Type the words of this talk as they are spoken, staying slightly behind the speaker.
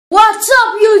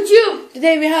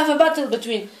Today we have a battle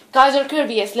between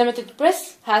Kerbeus Limited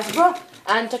Press Hasbro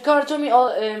and Takara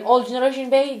Old Generation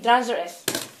Bay Dranzer S.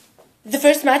 The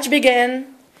first match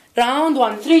begin. Round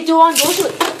 1. 3, 2, 1, go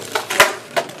shoot.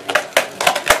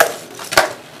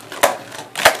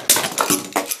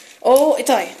 Oh, a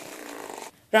tie.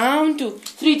 Round 2.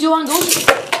 3, 2, 1, go shoot.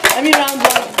 Round 1.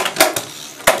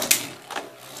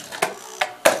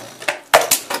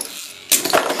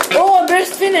 Oh, a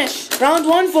burst finish. Round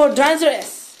 1 for Dranzer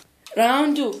S.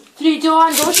 Round 2. 3, 2,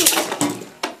 1, go shoot.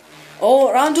 Oh,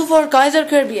 round 2 for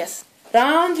Kerbeus.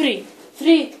 Round 3.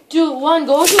 3, 2, 1,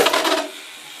 go shoot.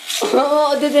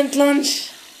 Oh, didn't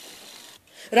launch.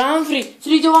 Round 3.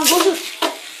 3, 2, 1, go shoot.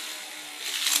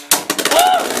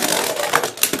 Oh!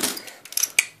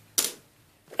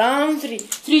 Round 3.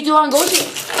 3, 2, 1, go shoot.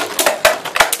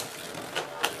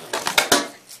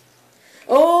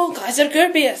 Oh,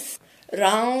 Kerbeus.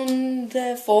 Round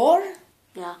 4.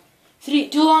 Yeah. 3,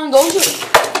 2, 1, go shoot.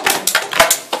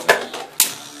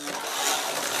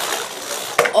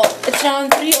 Oh, it's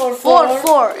round 3 or 4?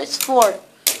 4. It's 4.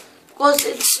 Because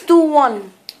it's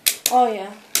 2-1. Oh,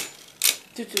 yeah.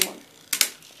 2, 2, 1.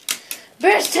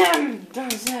 Burst him!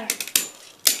 Dranzer.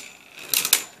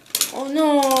 Oh,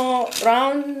 no.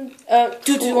 Round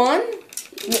 2 to 1?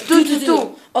 2 to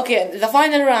 2. Okay, the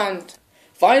final round.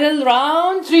 Final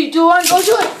round. 3, 2, 1, go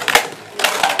shoot!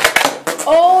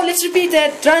 Oh, let's repeat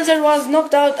it. Dranzer was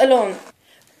knocked out alone.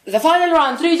 The final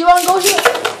round. 3, 2, 1, go shoot!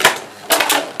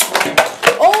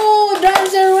 Oh,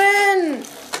 Dranzer win!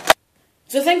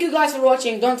 So thank you guys for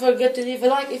watching. Don't forget to leave a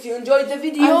like if you enjoyed the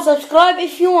video. And subscribe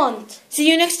if you want. See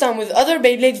you next time with other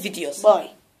Beyblade videos.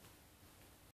 Bye.